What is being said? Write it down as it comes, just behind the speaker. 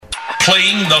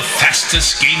Playing the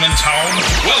fastest game in town?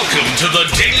 Welcome to the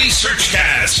Daily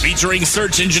Searchcast, featuring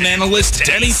search engine analyst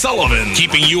Danny Sullivan,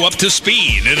 keeping you up to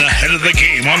speed and ahead of the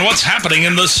game on what's happening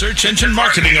in the search engine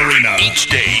marketing arena. Each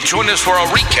day, join us for a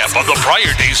recap of the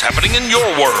prior days happening in your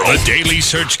world. The Daily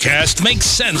Searchcast makes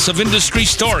sense of industry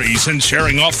stories and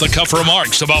sharing off-the-cuff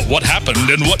remarks about what happened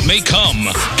and what may come.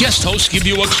 Guest hosts give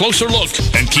you a closer look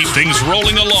and keep things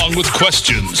rolling along with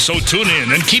questions. So tune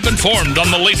in and keep informed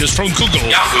on the latest from Google,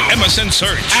 Yahoo, MSN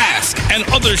Search, Ask, and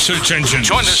other search engines.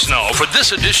 Join us now for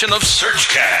this edition of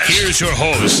Searchcast. Here's your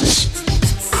hosts.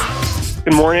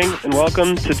 Good morning and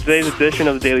welcome to today's edition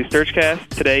of the Daily Searchcast.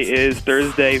 Today is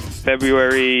Thursday,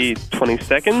 February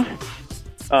 22nd.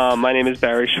 My name is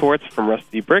Barry Schwartz from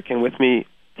Rusty Brick, and with me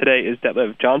today is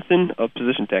Detlev Johnson of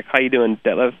Position Tech. How you doing,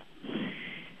 Detlev?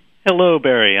 Hello,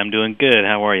 Barry. I'm doing good.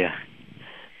 How are you?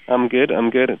 I'm good.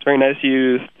 It's very nice of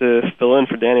you to fill in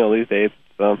for Daniel these days.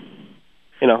 So,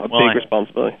 big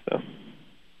responsibility. So.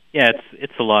 Yeah,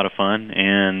 it's a lot of fun,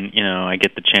 and I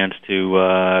get the chance to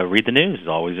read the news. It's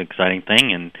always an exciting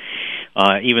thing, and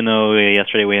even though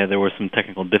yesterday there were some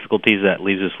technical difficulties, that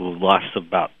leaves us with lots to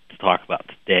talk about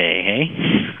today. Hey?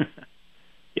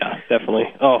 Yeah,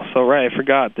 definitely. Oh, so right, I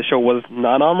forgot the show was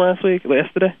not on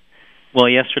yesterday. Well,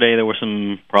 yesterday there were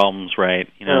some problems, right?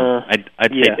 I'd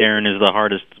say Darren is the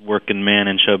hardest working man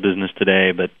in show business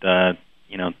today, but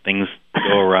things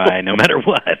go awry no matter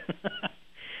what.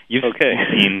 You've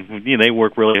seen, they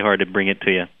work really hard to bring it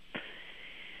to you.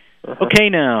 Uh-huh. Okay,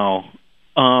 now,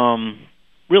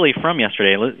 really from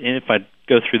yesterday, if I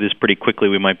go through this pretty quickly,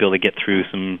 we might be able to get through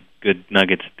some good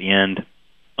nuggets at the end.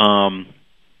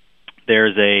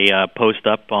 There's a post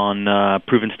up on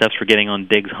proven steps for getting on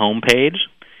Dig's homepage.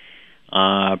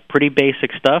 Pretty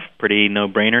basic stuff, pretty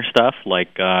no-brainer stuff,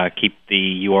 like keep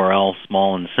the URL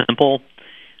small and simple,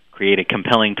 create a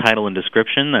compelling title and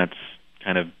description. That's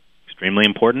kind of extremely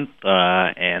important.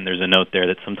 And there's a note there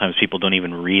that sometimes people don't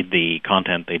even read the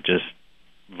content. They just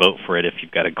vote for it if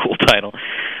you've got a cool title.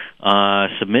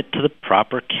 Submit to the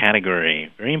proper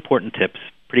category. Very important tips.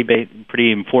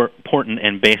 Pretty important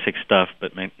and basic stuff,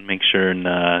 but make sure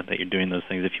that you're doing those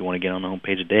things if you want to get on the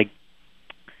homepage of Dig.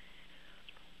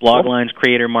 Blogline's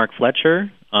creator Mark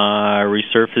Fletcher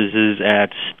resurfaces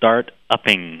at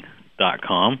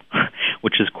startupping.com,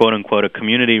 which is quote-unquote a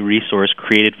community resource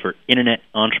created for Internet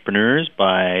entrepreneurs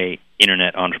by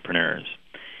Internet entrepreneurs.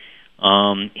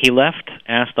 He left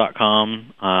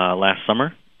Ask.com last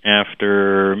summer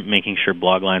after making sure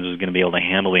Bloglines was going to be able to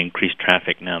handle the increased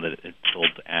traffic now that it's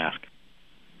sold to Ask.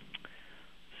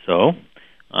 So,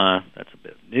 that's a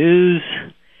bit of news.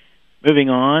 Moving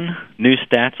on, new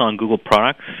stats on Google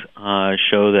products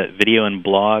show that video and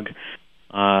blog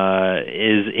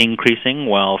is increasing,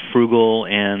 while Frugal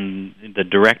and the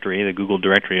directory, the Google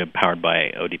directory powered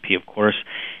by ODP, of course,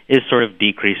 is sort of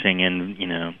decreasing in,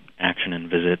 action and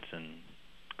visits and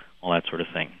all that sort of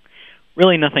thing.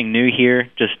 Really nothing new here,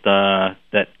 just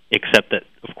except that,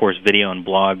 of course, video and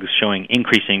blogs showing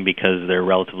increasing because they're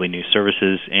relatively new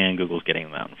services and Google's getting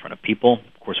them out in front of people.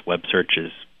 Of course, web search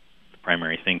is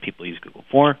primary thing people use Google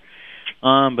for,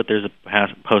 but there's a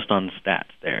post on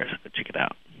stats there, so check it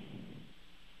out.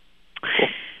 Cool.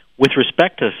 With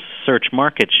respect to search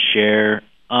market share,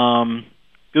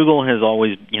 Google has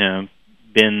always,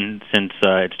 been, since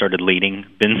it started leading,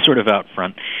 been sort of out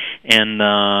front, and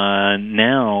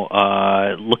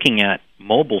now looking at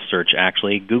mobile search,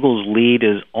 actually, Google's lead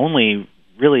is only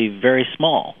really very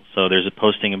small, so there's a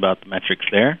posting about the metrics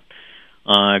there.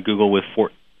 Google with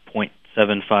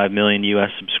 4.75 million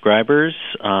U.S. subscribers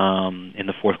in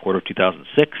the fourth quarter of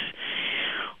 2006,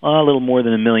 a little more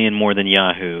than 1 million more than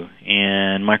Yahoo,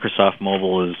 and Microsoft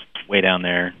Mobile is way down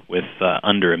there with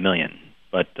under 1 million.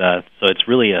 But so it's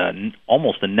really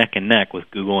almost a neck and neck with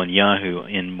Google and Yahoo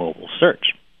in mobile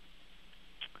search.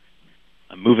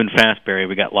 I'm moving fast, Barry.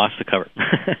 We got lots to cover.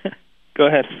 Go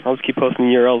ahead. I'll just keep posting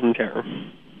URLs in chat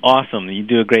room. Awesome. You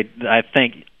do a great. I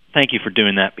thank you for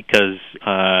doing that because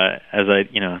as I,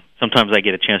 sometimes I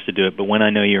get a chance to do it, but when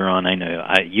I know you're on, I know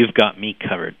you've got me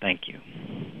covered. Thank you.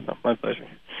 Oh, my pleasure.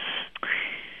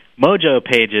 Mojo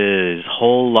pages,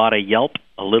 whole lot of Yelp,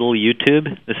 a little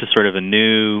YouTube. This is sort of a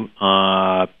new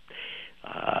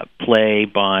play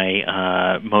by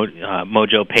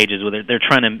Mojo pages. Where they're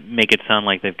trying to make it sound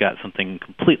like they've got something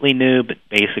completely new, but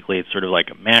basically it's sort of like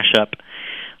a mashup.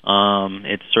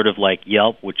 It's sort of like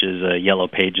Yelp, which is Yellow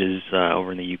Pages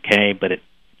over in the UK, but it's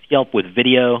Yelp with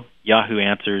video, Yahoo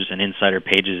Answers, and Insider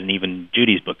Pages, and even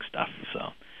Judy's Book stuff.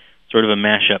 So sort of a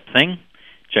mashup thing.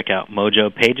 Check out Mojo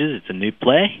Pages. It's a new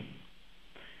play.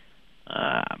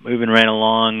 Moving right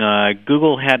along,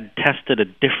 Google had tested a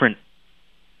different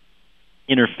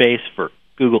interface for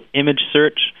Google image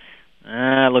search.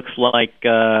 Looks like,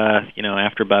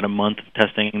 after about a month of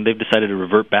testing, they've decided to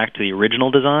revert back to the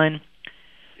original design.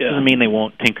 Yeah. Doesn't mean they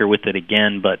won't tinker with it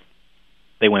again, but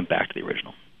they went back to the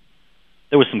original.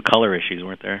 There was some color issues,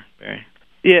 weren't there, Barry?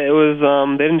 Yeah, it was.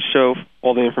 They didn't show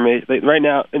all the information. Right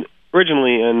now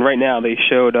they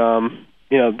showed,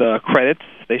 the credits.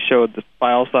 They showed the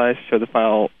file size, showed the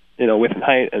file, width and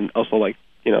height, and also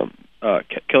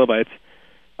kilobytes.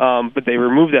 But they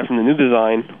removed that from the new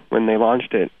design when they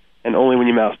launched it, and only when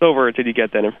you moused over it did you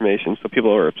get that information. So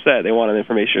people were upset. They wanted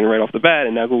information right off the bat,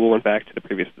 and now Google went back to the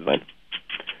previous design.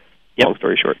 Yep. Long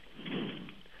story short.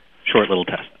 Short little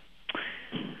test.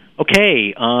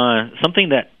 Okay, something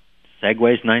that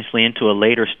segues nicely into a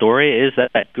later story is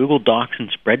that Google Docs and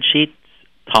Spreadsheets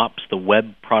tops the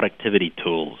web productivity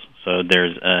tools. So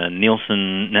there's a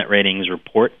Nielsen Net Ratings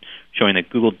report showing that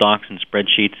Google Docs and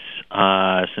Spreadsheets,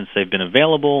 since they've been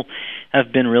available,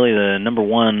 have been really the number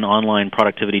one online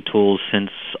productivity tools since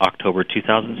October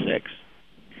 2006.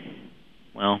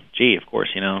 Well, gee, of course,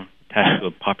 attached to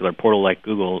a popular portal like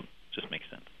Google just makes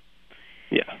sense.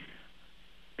 Yeah.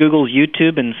 Google's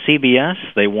YouTube and CBS,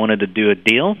 they wanted to do a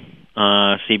deal.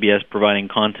 CBS providing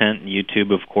content, and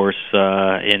YouTube, of course,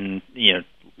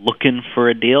 looking for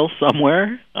a deal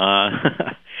somewhere.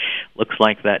 Looks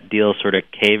like that deal sort of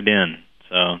caved in.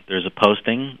 So there's a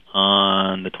posting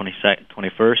on the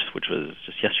 21st, which was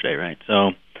just yesterday, right?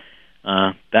 So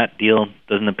that deal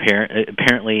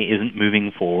apparently isn't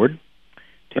moving forward.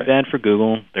 Too bad for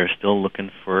Google. They're still looking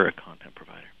for a content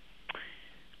provider.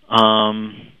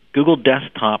 Google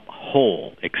Desktop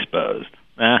hole exposed.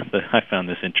 I found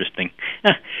this interesting.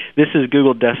 This is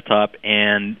Google Desktop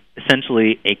and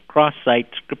essentially a cross-site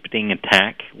scripting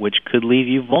attack which could leave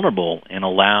you vulnerable and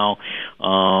allow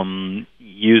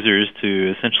users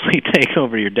to essentially take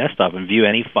over your desktop and view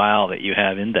any file that you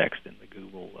have indexed in the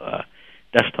Google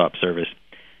Desktop service.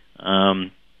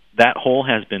 That hole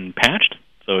has been patched,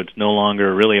 so it's no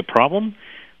longer really a problem,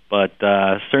 but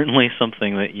certainly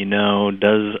something that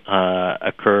does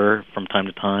occur from time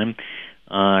to time.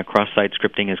 Cross-site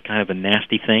scripting is kind of a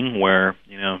nasty thing where,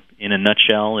 in a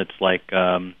nutshell, it's like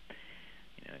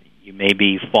you may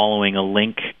be following a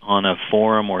link on a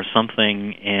forum or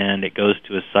something, and it goes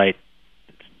to a site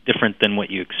that's different than what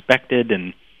you expected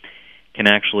and can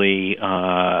actually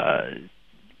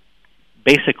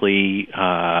basically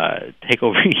take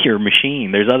over your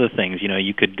machine. There's other things.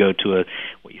 You could go to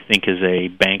what you think is a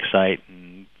bank site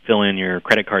and fill in your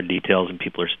credit card details, and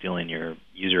people are stealing your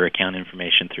user account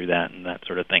information through that and that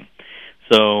sort of thing.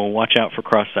 So watch out for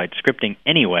cross-site scripting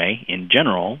anyway, in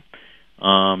general.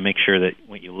 Make sure that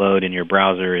what you load in your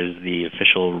browser is the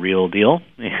official real deal.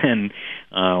 And,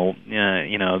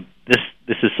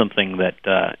 this is something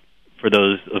that, for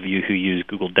those of you who use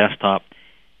Google Desktop,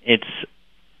 it's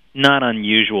not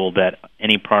unusual that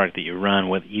any product that you run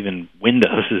with, even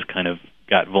Windows, has kind of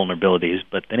got vulnerabilities.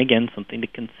 But then again, something to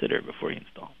consider before you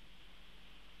install.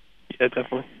 Yeah,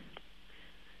 definitely.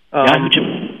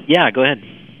 Yeah, go ahead.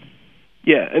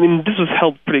 Yeah, I mean, this was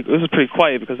pretty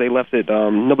quiet because they left it.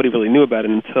 Nobody really knew about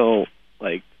it until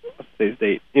what's today's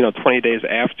date? 20 days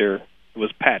after it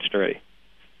was patched already.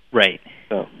 Right.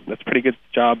 So that's a pretty good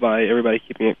job by everybody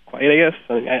keeping it quiet, I guess.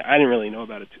 I mean, I didn't really know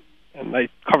about it, and I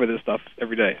cover this stuff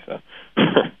every day. So.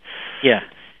 Yeah,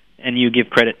 and you give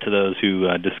credit to those who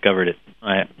discovered it.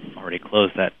 I already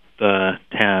closed that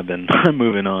tab and I'm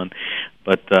moving on.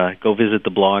 But go visit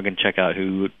the blog and check out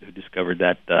who discovered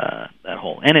that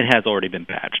hole. And it has already been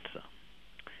patched. So.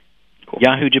 Cool.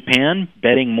 Yahoo Japan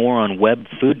betting more on web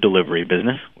food delivery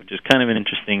business, which is kind of an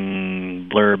interesting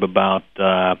blurb about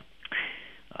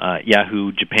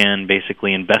Yahoo Japan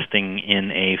basically investing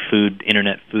in a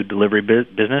internet food delivery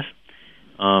business.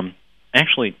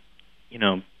 Actually,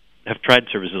 have tried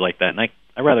services like that, and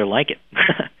I rather like it.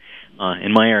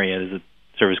 In my area, there's a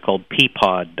service called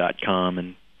peapod.com,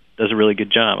 and does a really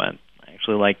good job. I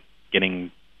actually like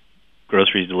getting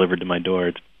groceries delivered to my door.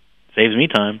 It saves me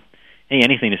time. Hey,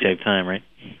 anything to save time, right?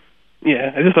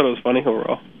 Yeah, I just thought it was funny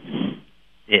overall.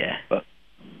 Yeah. But.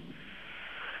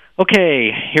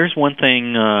 Okay, here's one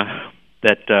thing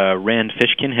that Rand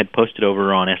Fishkin had posted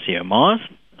over on SEO Moz.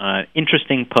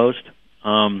 Interesting post.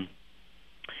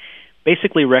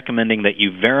 Basically recommending that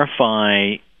you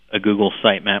verify a Google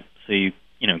sitemap so you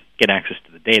get access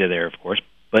to the data there, of course,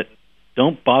 but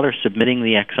don't bother submitting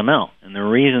the XML. And the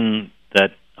reason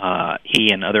that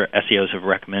he and other SEOs have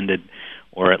recommended,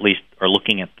 or at least are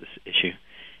looking at this issue,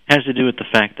 has to do with the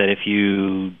fact that if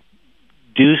you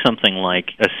do something like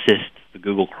assist the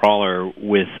Google crawler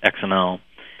with XML,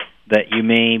 that you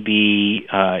may be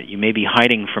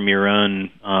hiding from your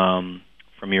own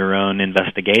from your own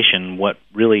investigation what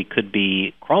really could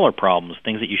be crawler problems,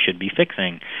 things that you should be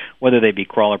fixing, whether they be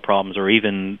crawler problems or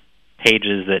even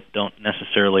pages that don't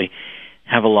necessarily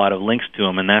have a lot of links to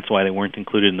them, and that's why they weren't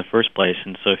included in the first place.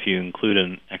 And so if you include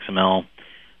an XML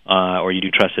or you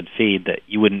do trusted feed, that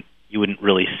you wouldn't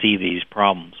really see these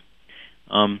problems.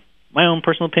 My own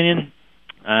personal opinion,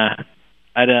 I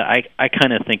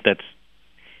kind of think that's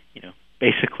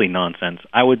basically nonsense.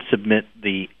 I would submit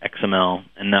the XML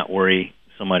and not worry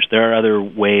so much. There are other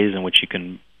ways in which you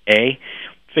can A,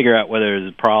 figure out whether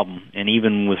there's a problem, and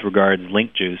even with regards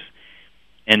link juice,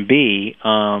 and B,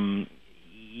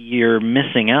 you're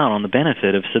missing out on the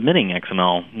benefit of submitting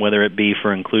XML, whether it be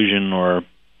for inclusion or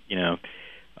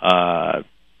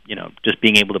just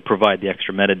being able to provide the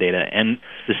extra metadata. And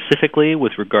specifically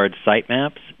with regards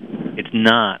sitemaps, it's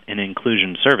not an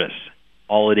inclusion service.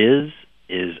 All it is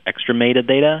extra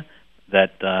metadata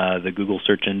that the Google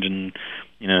search engine,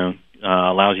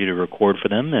 allows you to record for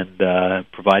them and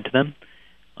provide to them.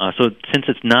 So since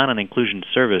it's not an inclusion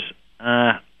service,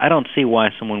 I don't see why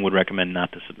someone would recommend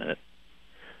not to submit it.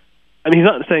 I mean, he's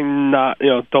not saying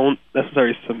don't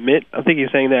necessarily submit. I think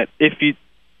he's saying that if you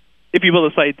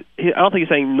build a site, I don't think he's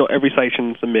saying no, every site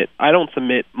should submit. I don't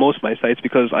submit most of my sites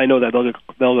because I know that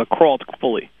they'll get crawled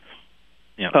fully.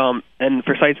 Yeah. And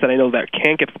for sites that I know that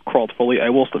can't get crawled fully, I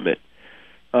will submit.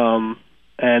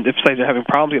 And if sites are having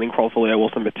problems getting crawled fully, I will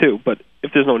submit too. But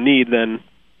if there's no need, then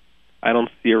I don't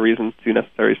see a reason to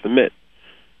necessarily submit.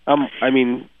 I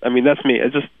mean that's me.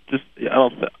 It's just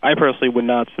I personally would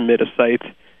not submit a site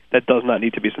that does not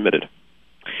need to be submitted.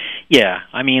 Yeah,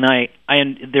 I mean,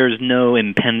 there's no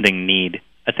impending need.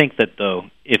 I think that though,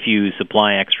 if you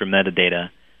supply extra metadata,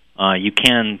 you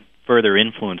can further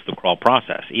influence the crawl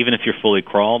process. Even if you're fully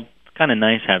crawled, it's kind of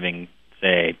nice having,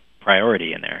 say,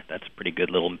 priority in there. That's a pretty good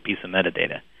little piece of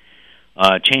metadata.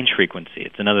 Change frequency,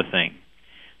 it's another thing.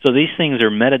 So these things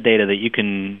are metadata that you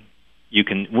can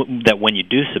that when you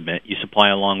do submit, you supply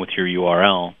along with your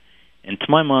URL. And to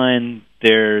my mind,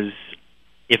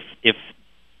 if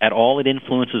at all it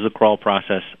influences the crawl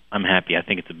process, I'm happy. I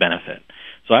think it's a benefit.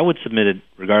 So I would submit it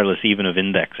regardless even of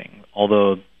indexing,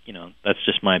 although, that's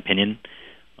just my opinion.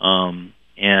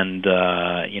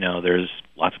 There's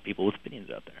lots of people with opinions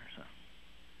out there. So.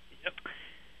 Yep.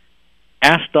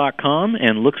 Ask.com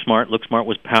and LookSmart. LookSmart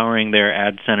was powering their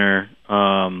ad center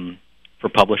for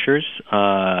publishers,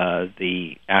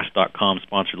 the Ask.com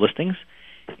sponsored listings.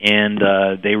 And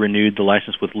they renewed the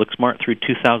license with LookSmart through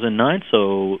 2009,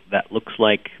 so that looks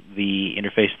like the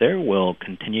interface there will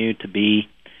continue to be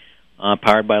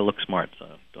powered by LookSmart. So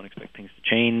don't expect things to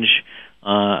change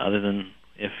other than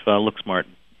if LookSmart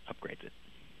upgrades it.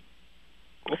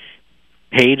 Cool.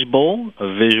 PageBull,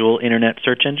 a visual internet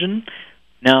search engine.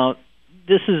 Now,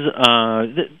 this is,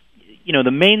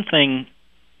 the main thing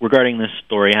regarding this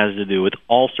story has to do with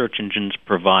all search engines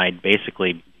provide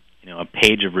basically a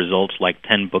page of results, like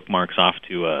 10 bookmarks off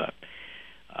to a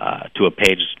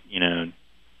page,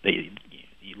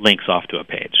 links off to a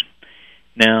page.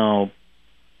 Now,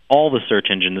 all the search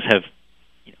engines have,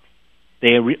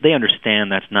 they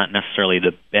understand that's not necessarily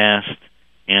the best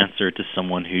answer to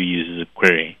someone who uses a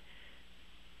query.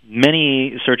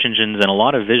 Many search engines and a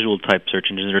lot of visual type search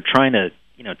engines are trying to,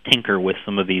 tinker with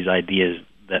some of these ideas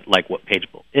that, like what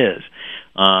PageBull is.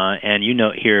 And you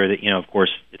note here that, of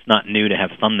course, it's not new to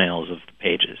have thumbnails of the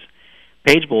pages.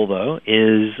 PageBull, though,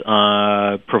 is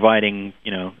providing,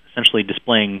 essentially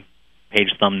displaying page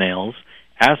thumbnails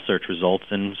as search results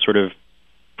and sort of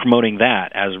promoting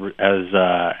that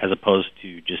as opposed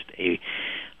to just a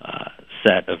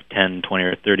set of 10, 20,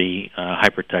 or 30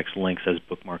 hypertext links as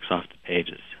bookmarks off the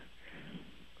pages.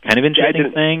 Kind of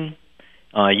interesting thing.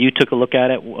 You took a look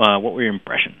at it. What were your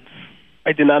impressions?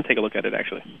 I did not take a look at it,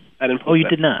 actually. I didn't. Oh, you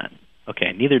did not?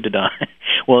 Okay, neither did I.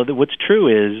 Well, what's true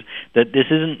is that this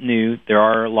isn't new. There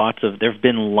have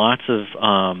been lots of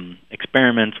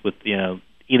experiments with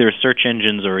either search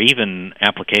engines or even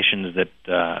applications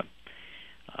that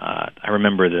I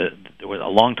remember there was a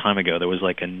long time ago. There was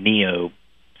like a Neo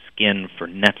skin for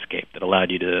Netscape that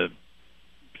allowed you to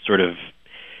sort of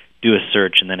do a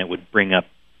search and then it would bring up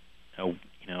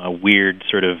a weird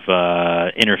sort of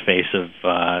interface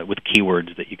of with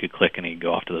keywords that you could click and you'd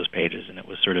go off to those pages, and it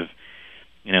was sort of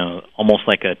almost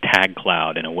like a tag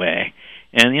cloud in a way.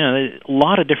 And there's a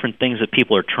lot of different things that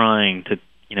people are trying to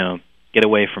get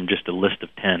away from just a list of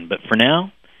 10. But for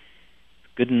now,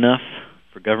 it's good enough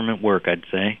for government work, I'd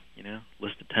say.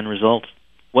 List of 10 results.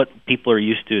 What people are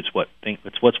used to, it's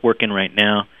what's working right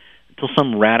now. Until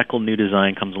some radical new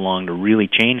design comes along to really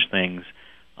change things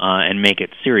and make it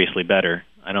seriously better,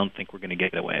 I don't think we're going to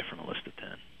get away from a list of 10.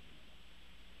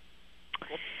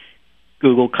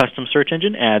 Google Custom Search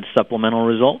Engine adds supplemental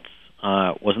results.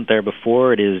 Wasn't there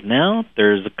before, it is now.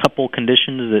 There's a couple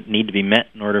conditions that need to be met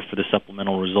in order for the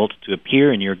supplemental results to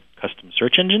appear in your custom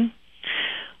search engine.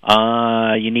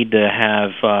 You need to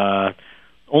have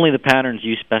only the patterns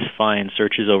you specify in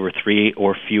searches over 3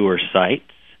 or fewer sites.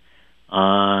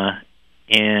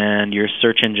 And your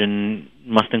search engine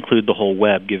must include the whole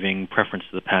web, giving preference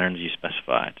to the patterns you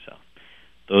specified. So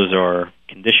those are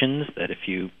conditions that if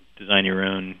you design your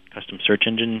own custom search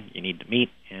engine, you need to meet,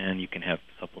 and you can have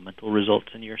supplemental results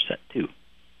in your set too.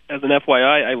 As an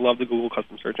FYI, I love the Google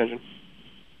Custom Search Engine.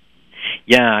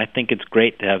 Yeah, I think it's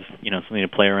great to have something to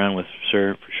play around with,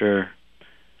 for sure.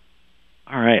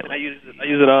 All right. And I use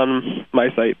it on my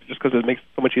site just because it makes it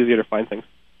so much easier to find things.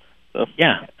 So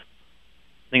yeah,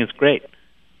 I think it's great.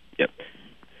 Yep.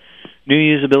 New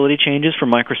usability changes for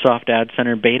Microsoft Ad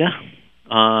Center Beta.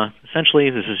 Essentially,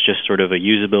 this is just sort of a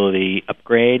usability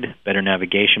upgrade, better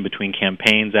navigation between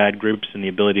campaigns, ad groups, and the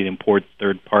ability to import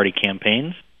third-party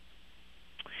campaigns.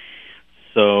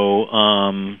 So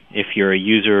if you're a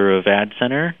user of Ad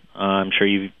Center, I'm sure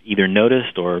you've either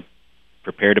noticed or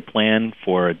prepared a plan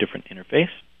for a different interface.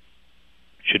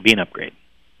 Should be an upgrade.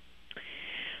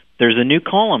 There's a new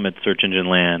column at Search Engine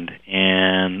Land,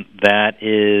 and that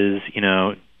is,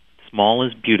 small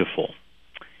is beautiful.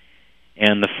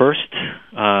 And the first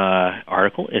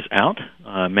article is out.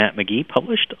 Matt McGee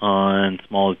published on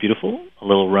Small is Beautiful, a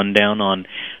little rundown on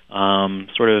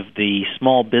sort of the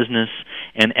small business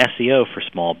and SEO for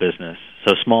small business.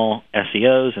 So small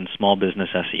SEOs and small business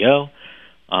SEO.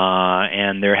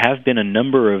 And there have been a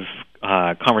number of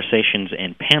conversations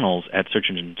and panels at Search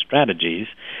Engine Strategies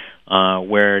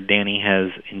where Danny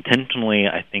has intentionally,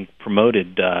 I think,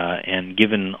 promoted and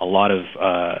given a lot of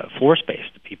floor space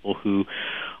to people who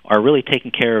are really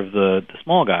taking care of the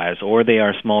small guys, or they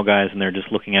are small guys and they're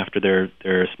just looking after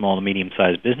their small to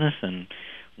medium-sized business and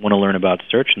want to learn about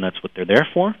search, and that's what they're there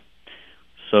for.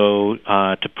 So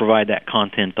to provide that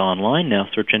content online, now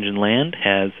Search Engine Land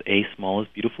has a Small is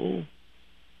Beautiful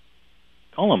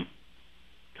column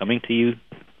coming to you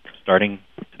starting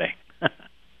today.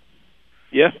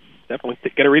 Yeah, definitely.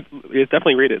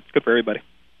 Definitely read it. It's good for everybody.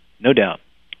 No doubt.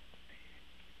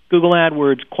 Google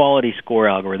AdWords quality score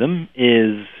algorithm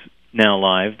is now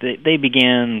live. They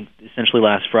began essentially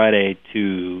last Friday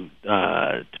to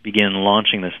begin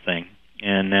launching this thing,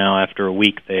 and now after a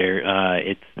week,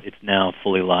 it's now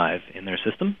fully live in their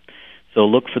system. So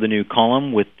look for the new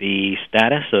column with the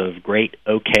status of great,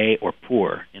 okay, or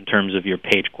poor in terms of your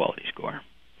page quality score.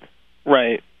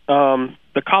 Right.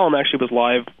 The column actually was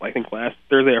live, I think, last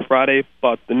Thursday or Friday,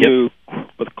 but the new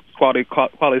quality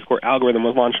score algorithm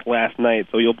was launched last night,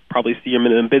 so you'll probably see your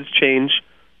minimum bids change.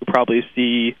 You'll probably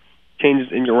see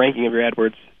changes in your ranking of your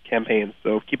AdWords campaigns,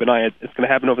 so keep an eye out. It's going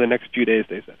to happen over the next few days,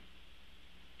 they said.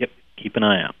 Yep, keep an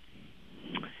eye out.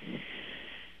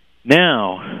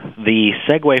 Now, the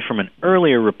segue from an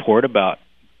earlier report about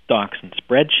docs and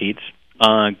spreadsheets,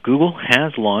 Google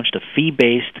has launched a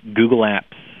fee-based Google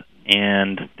Apps,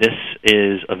 and this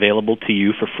is available to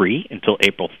you for free until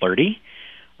April 30.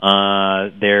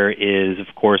 There is,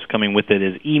 of course, coming with it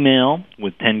is email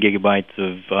with 10 gigabytes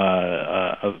of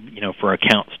for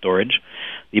account storage,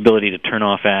 the ability to turn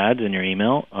off ads in your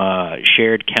email,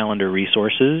 shared calendar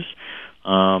resources,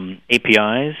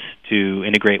 APIs to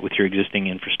integrate with your existing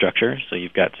infrastructure. So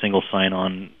you've got single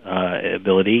sign-on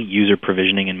ability, user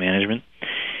provisioning and management.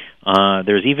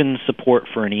 There's even support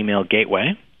for an email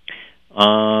gateway.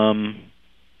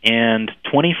 And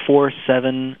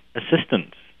 24/7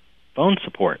 assistance, phone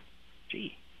support.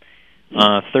 Gee.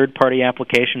 Third-party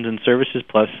applications and services,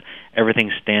 plus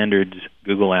everything standard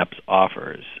Google Apps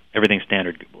offers. Everything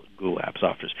standard Google Apps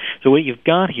offers. So what you've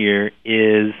got here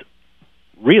is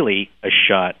really a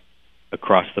shot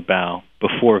across the bow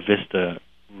before Vista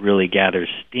really gathers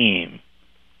steam.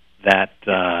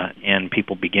 And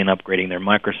people begin upgrading their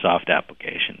Microsoft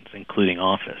applications, including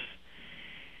Office.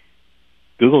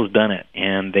 Google's done it,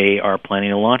 and they are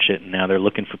planning to launch it. And now they're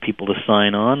looking for people to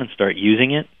sign on and start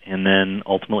using it, and then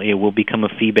ultimately it will become a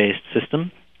fee-based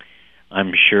system.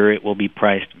 I'm sure it will be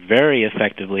priced very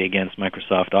effectively against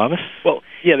Microsoft Office. Well,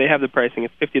 yeah, they have the pricing.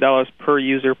 It's $50 per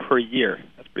user per year.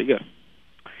 That's pretty good.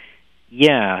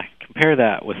 Yeah, compare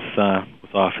that with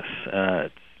Office.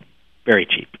 It's very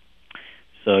cheap.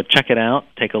 So check it out,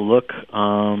 take a look,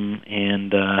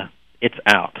 and it's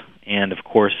out. And, of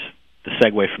course, the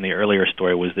segue from the earlier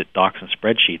story was that Docs and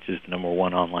Spreadsheets is the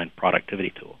 #1 online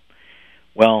productivity tool.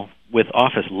 Well, with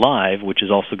Office Live, which is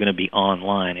also going to be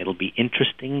online, it'll be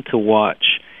interesting to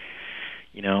watch,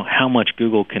 how much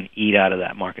Google can eat out of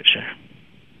that market share.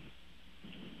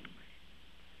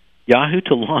 Yahoo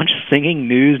to launch singing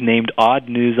news named Odd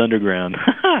News Underground.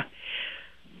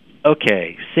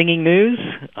 Okay, singing news?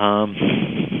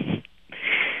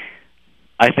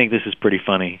 I think this is pretty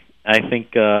funny. I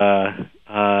think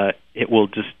it will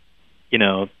just,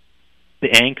 the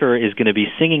anchor is going to be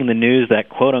singing the news that,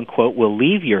 quote-unquote, will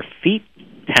leave your feet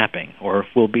tapping, or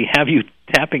will have you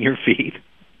tapping your feet.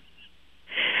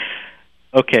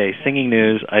 Okay, singing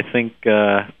news. I think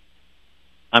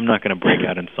I'm not going to break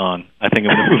out in song. I think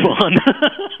I'm going to move on.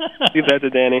 Leave that to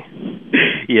Danny.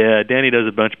 Yeah, Danny does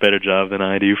a much better job than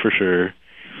I do, for sure.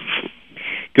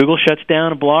 Google shuts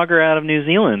down a blogger out of New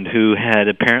Zealand who had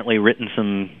apparently written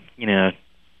some,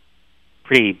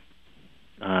 pretty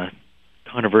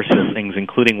controversial things,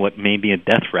 including what may be a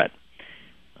death threat.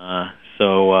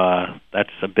 So that's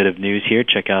a bit of news here.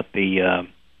 Check out the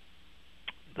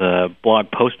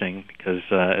blog posting, because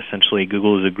essentially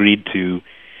Google has agreed to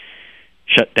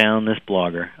shut down this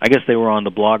blogger. I guess they were on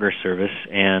the blogger service,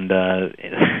 and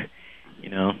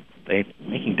they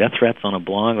making death threats on a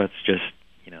blog. That's just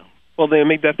Well, they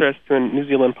make death threats to a New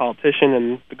Zealand politician,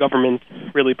 and the government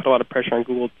really put a lot of pressure on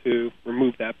Google to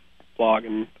remove that blog,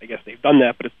 and I guess they've done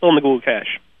that, but it's still in the Google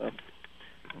cache. So.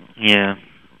 Yeah.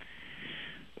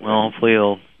 Well, hopefully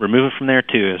they'll remove it from there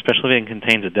too, especially if it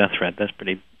contains a death threat. That's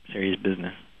pretty serious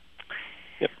business.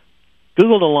 Yep.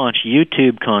 Google to launch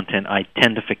YouTube content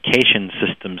identification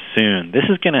system soon. This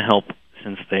is going to help,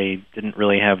 since they didn't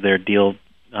really have their deal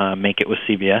make it with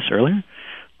CBS earlier.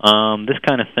 This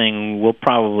kind of thing will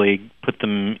probably put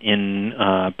them in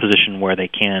a position where they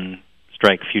can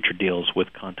strike future deals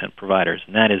with content providers,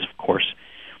 and that is, of course,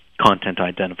 content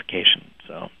identification.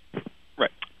 So, right.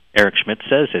 Eric Schmidt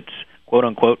says it's,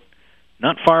 quote-unquote,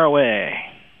 not far away.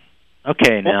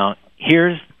 Okay, now,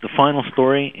 here's the final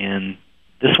story, and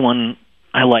this one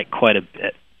I like quite a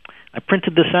bit. I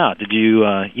printed this out. Did you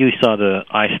saw the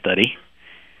iStudy?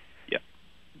 Yeah.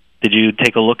 Did you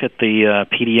take a look at the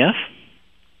PDF?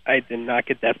 I did not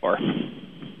get that far.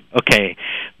 Okay.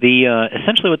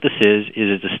 Essentially what this is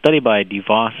it's a study by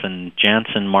DeVos and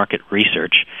Janssen Market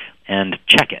Research and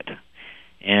Check It.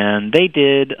 And they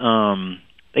did,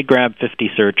 they grabbed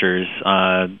 50 searchers,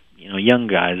 young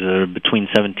guys between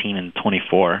 17 and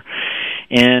 24,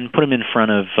 and put them in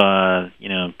front of,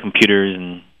 computers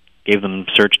and gave them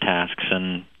search tasks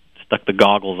and stuck the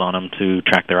goggles on them to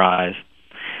track their eyes.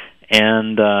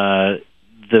 And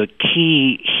the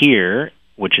key here,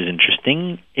 which is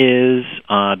interesting, is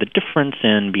the difference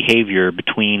in behavior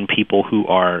between people who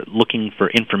are looking for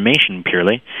information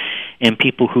purely and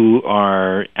people who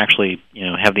are actually,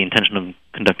 have the intention of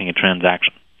conducting a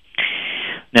transaction.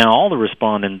 Now, all the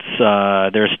respondents,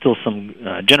 there are still some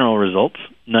general results.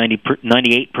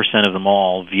 98% of them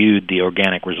all viewed the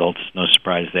organic results, no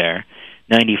surprise there.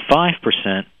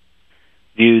 95%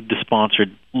 viewed the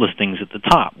sponsored listings at the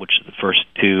top, which are the first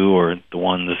two or the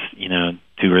ones,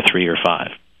 2 or 3 or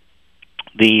 5.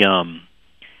 The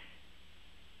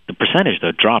percentage,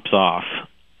 though, drops off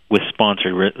with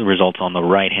sponsored results on the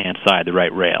right-hand side, the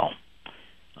right rail.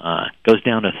 Goes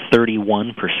down to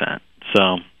 31%.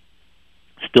 So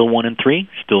still 1 in 3,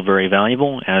 still very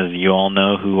valuable. As you all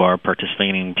know who are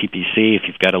participating in PPC, if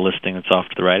you've got a listing that's off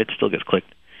to the right, it still gets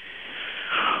clicked.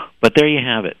 But there you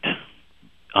have it.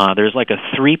 There's like a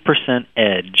 3%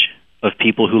 edge of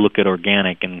people who look at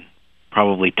organic and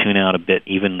probably tune out a bit,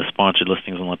 even the sponsored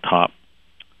listings on the top.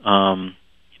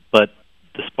 But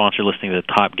the sponsored listings at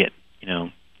the top get,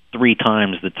 3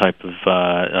 times the type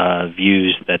of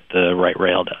views that the right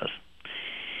rail does.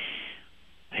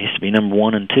 It used to be number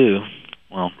 1 and 2.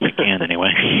 Well, it can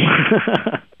anyway.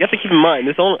 You have to keep in mind,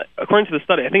 according to the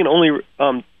study, I think it only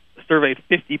surveyed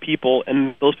 50 people,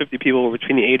 and those 50 people were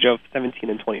between the age of 17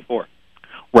 and 24.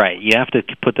 Right. You have to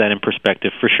put that in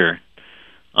perspective for sure.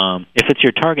 If it's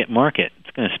your target market,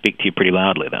 it's going to speak to you pretty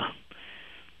loudly, though,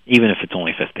 even if it's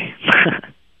only 50.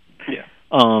 Yeah.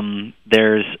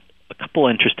 There's a couple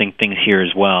interesting things here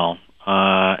as well,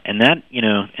 and that,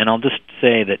 and I'll just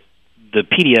say that the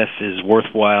PDF is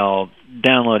worthwhile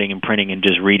downloading and printing and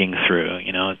just reading through.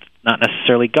 It's not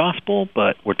necessarily gospel,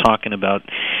 but we're talking about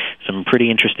some pretty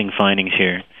interesting findings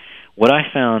here. What I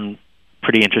found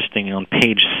pretty interesting on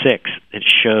page 6, it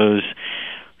shows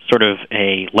sort of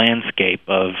a landscape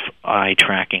of eye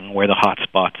tracking, where the hot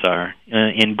spots are.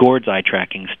 In Gord's eye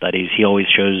tracking studies, he always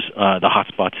shows the hot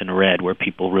spots in red, where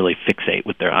people really fixate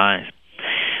with their eyes.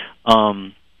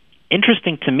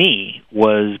 Interesting to me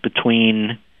was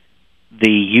between the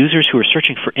users who are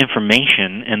searching for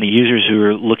information and the users who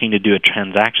are looking to do a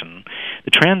transaction.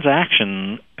 The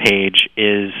transaction page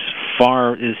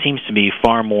it seems to be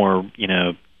far more,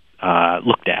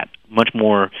 looked at, much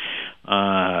more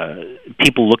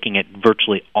people looking at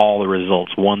virtually all the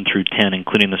results, 1 through 10,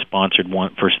 including the sponsored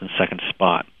first and second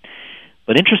spot.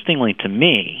 But interestingly to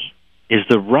me is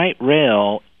the right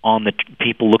rail on the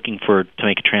people looking to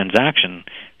make a transaction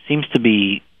seems to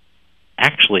be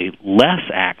actually less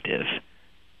active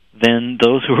than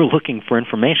those who are looking for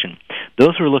information.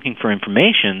 Those who are looking for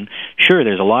information, sure,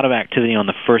 there's a lot of activity on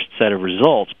the first set of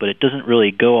results, but it doesn't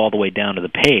really go all the way down to the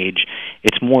page.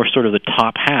 It's more sort of the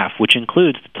top half, which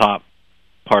includes the top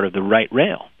part of the right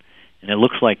rail. And it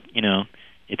looks like,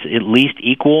 it's at least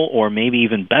equal or maybe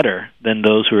even better than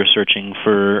those who are searching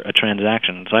for a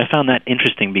transaction. So I found that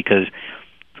interesting because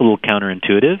it's a little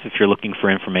counterintuitive. If you're looking for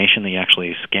information, you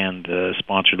actually scan the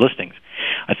sponsored listings.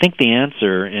 I think the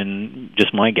answer, in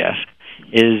just my guess,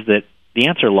 is that the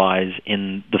answer lies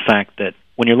in the fact that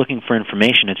when you're looking for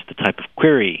information, it's the type of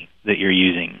query that you're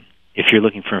using. If you're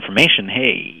looking for information,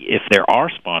 hey, if there are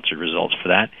sponsored results for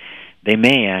that, they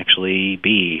may actually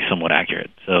be somewhat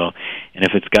accurate. So, and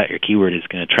if it's got your keyword, it's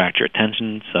going to attract your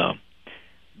attention. So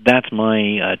that's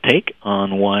my take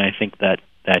on why I think that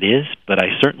is. But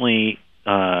I certainly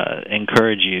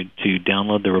encourage you to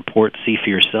download the report, see for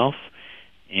yourself,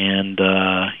 and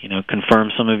confirm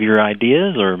some of your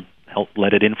ideas or help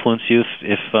let it influence you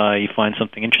if you find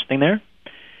something interesting there.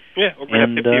 Yeah, or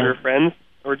grab 50 of your friends,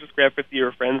 or just grab 50 of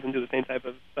your friends and do the same type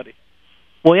of study.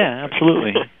 Well, yeah,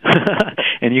 absolutely.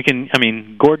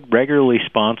 And Gord regularly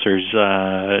sponsors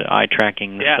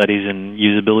eye-tracking studies and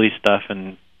usability stuff,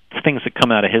 and things that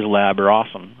come out of his lab are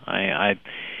awesome. I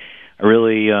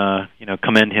really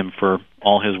commend him for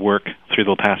all his work through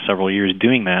the past several years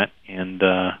doing that, and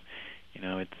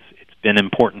it's been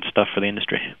important stuff for the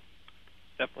industry.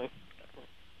 Definitely.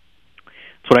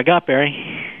 That's what I got,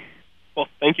 Barry. Well,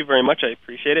 thank you very much. I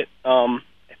appreciate it. I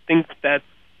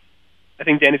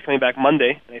think Danny's coming back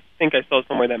Monday, and I think I saw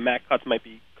somewhere that Matt Cutts might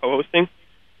be co-hosting.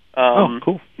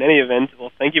 Cool. In any event,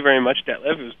 well, thank you very much,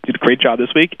 Detlef. You did a great job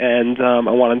this week, and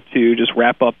I wanted to just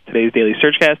wrap up today's Daily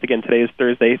Searchcast. Again, today is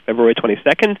Thursday, February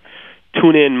 22nd.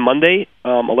 Tune in Monday,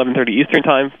 11:30 Eastern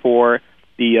Time, for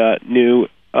the new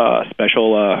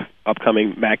special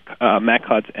upcoming Matt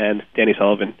Cutts and Danny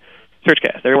Sullivan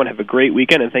Searchcast. Everyone have a great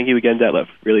weekend, and thank you again, Detlef.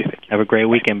 Really thank you. Have a great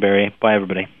weekend, Barry. Bye,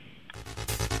 everybody.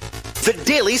 The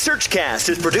Daily Searchcast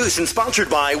is produced and sponsored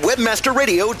by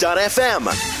WebmasterRadio.fm,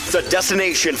 the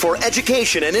destination for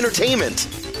education and entertainment.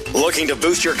 Looking to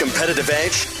boost your competitive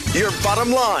edge, your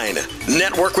bottom line,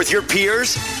 network with your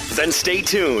peers? Then stay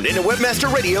tuned into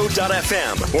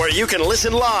WebmasterRadio.fm, where you can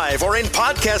listen live or in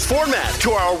podcast format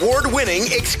to our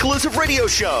award-winning exclusive radio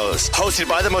shows, hosted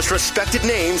by the most respected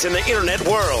names in the internet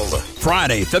world.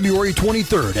 Friday, February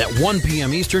 23rd at 1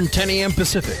 p.m. Eastern, 10 a.m.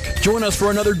 Pacific. Join us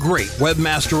for another great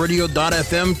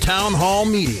WebmasterRadio.fm Town Hall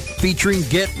meeting featuring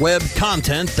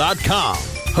GetWebContent.com,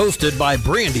 hosted by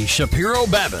Brandy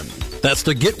Shapiro-Babin. That's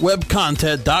the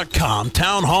GetWebContent.com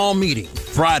Town Hall meeting.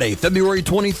 Friday, February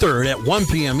 23rd at 1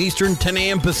 p.m. Eastern, 10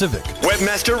 a.m. Pacific.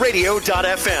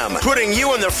 WebmasterRadio.fm, putting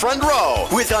you in the front row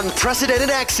with unprecedented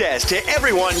access to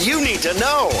everyone you need to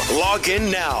know. Log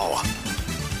in now.